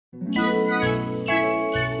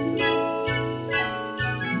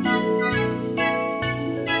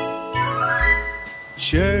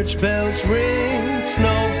Church bells ring,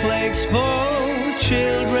 snowflakes fall,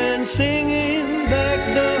 children singing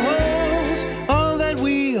back the halls, all that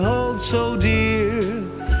we hold so dear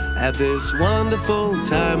at this wonderful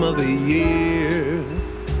time of the year.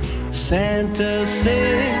 Santa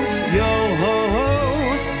sings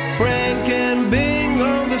yo-ho-ho, Frank and Bing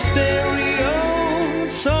on the stereo,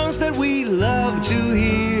 songs that we love to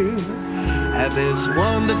hear at this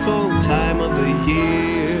wonderful time of the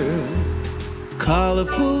year.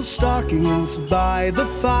 Colorful stockings by the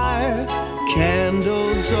fire,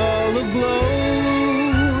 candles all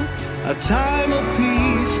aglow, a time of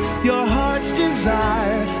peace, your heart's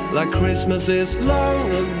desire, like Christmas is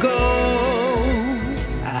long ago.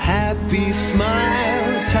 A happy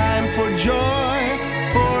smile, time for joy,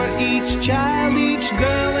 for each child, each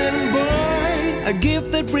girl and boy, a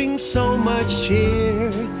gift that brings so much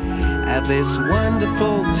cheer at this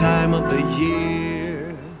wonderful time of the year.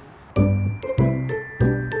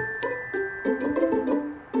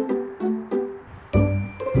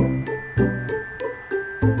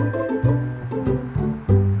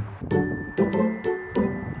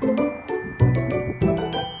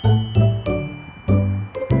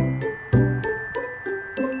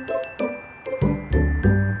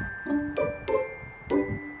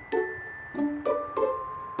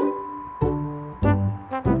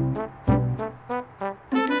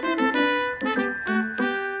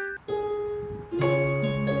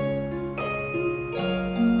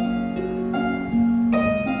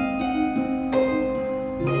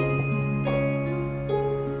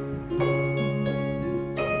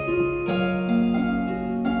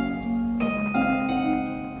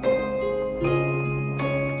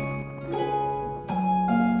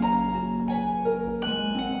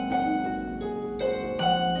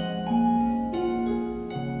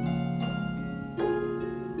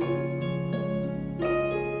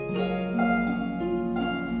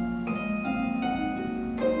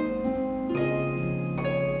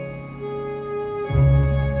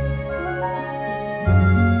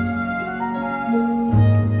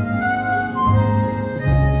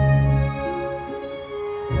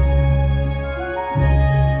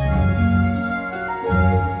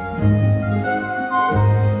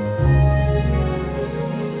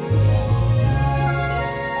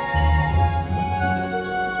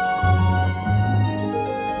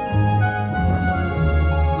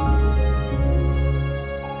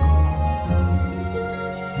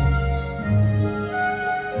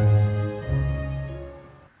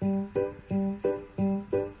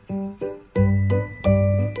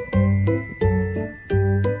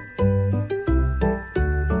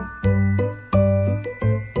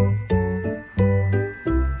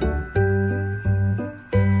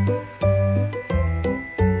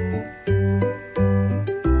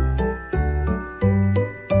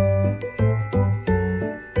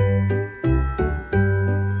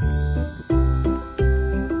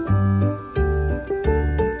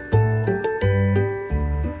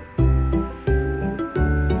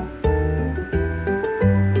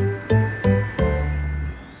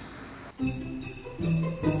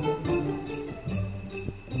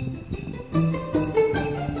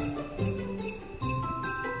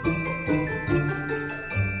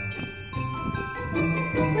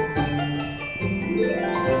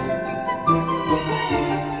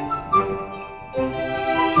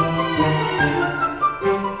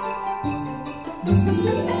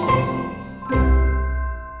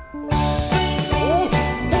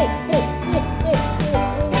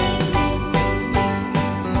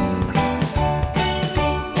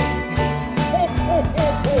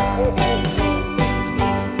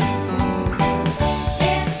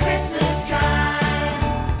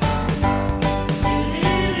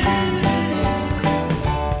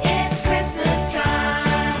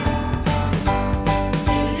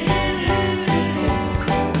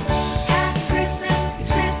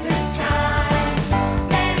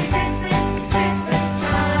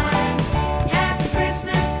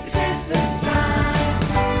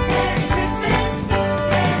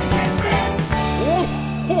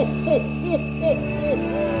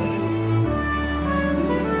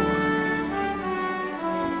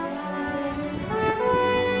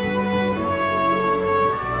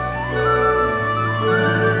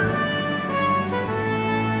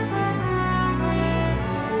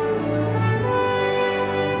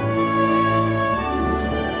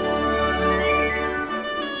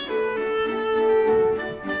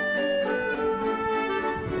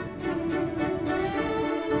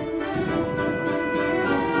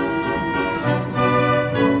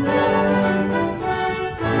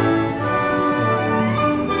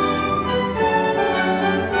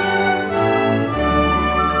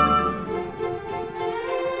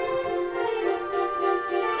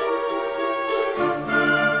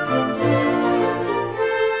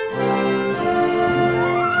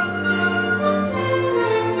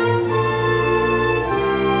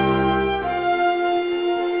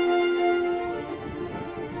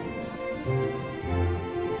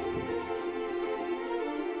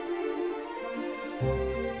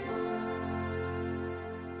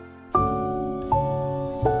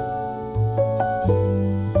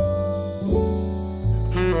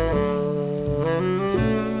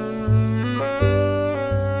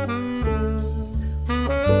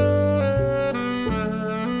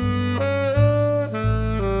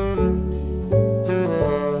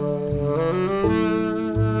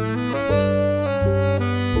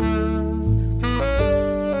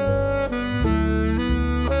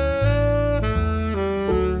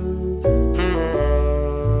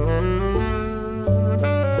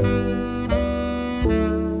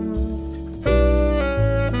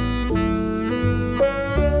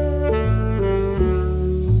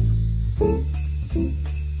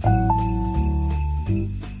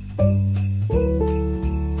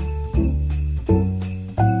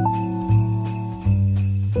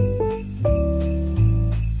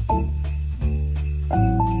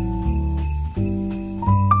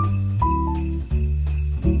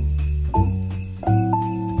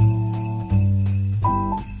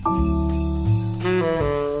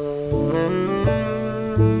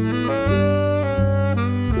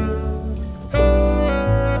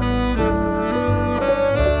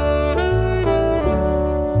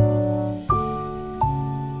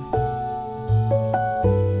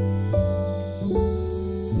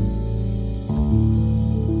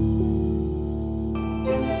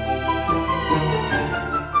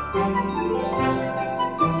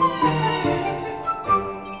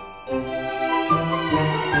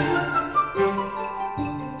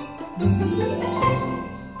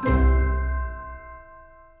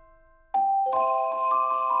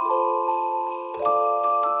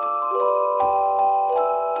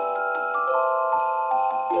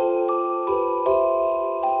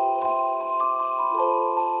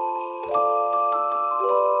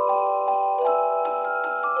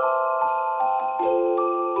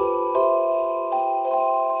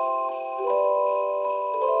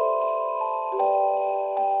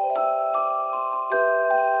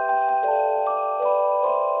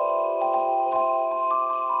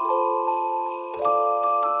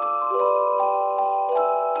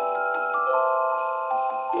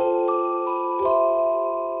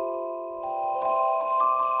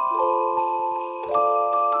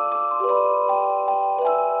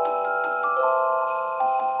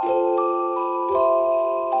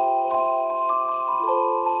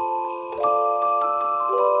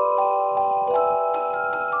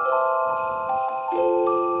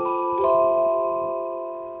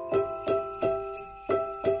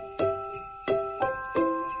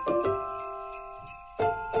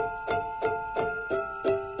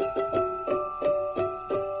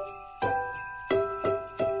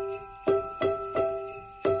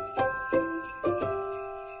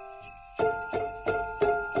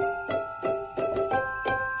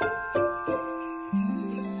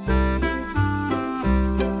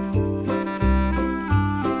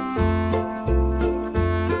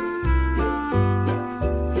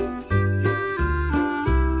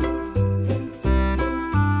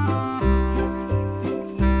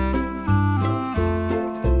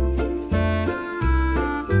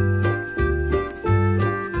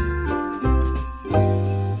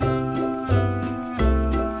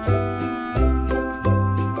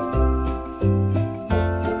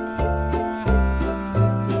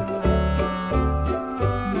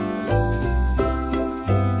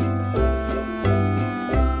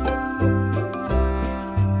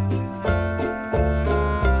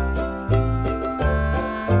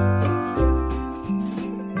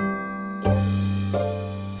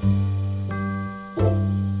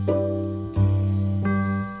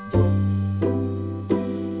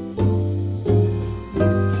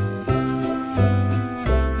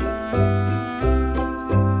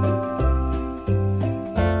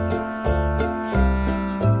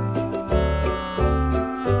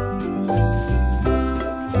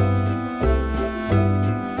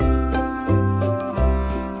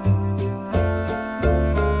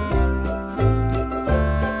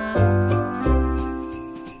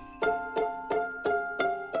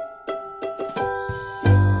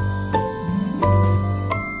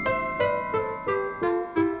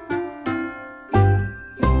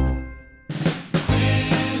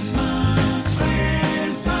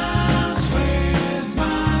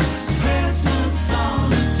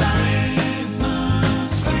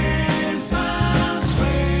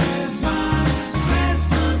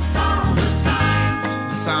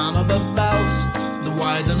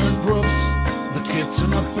 roofs, the kids in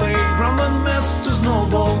the playground, the Mr.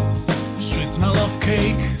 Snowball. Sweet smell of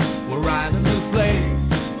cake, we're riding the sleigh.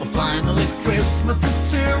 Oh, finally Christmas,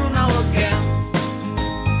 it's here now again.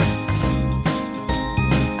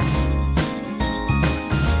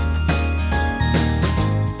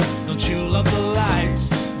 Don't you love the lights,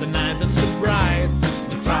 the night that's so bright?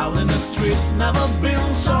 The crowd in the streets never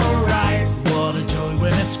been so right. What a joy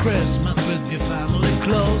when it's Christmas with your family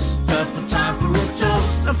close. Perfect time for a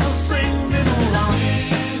toast and for singing along.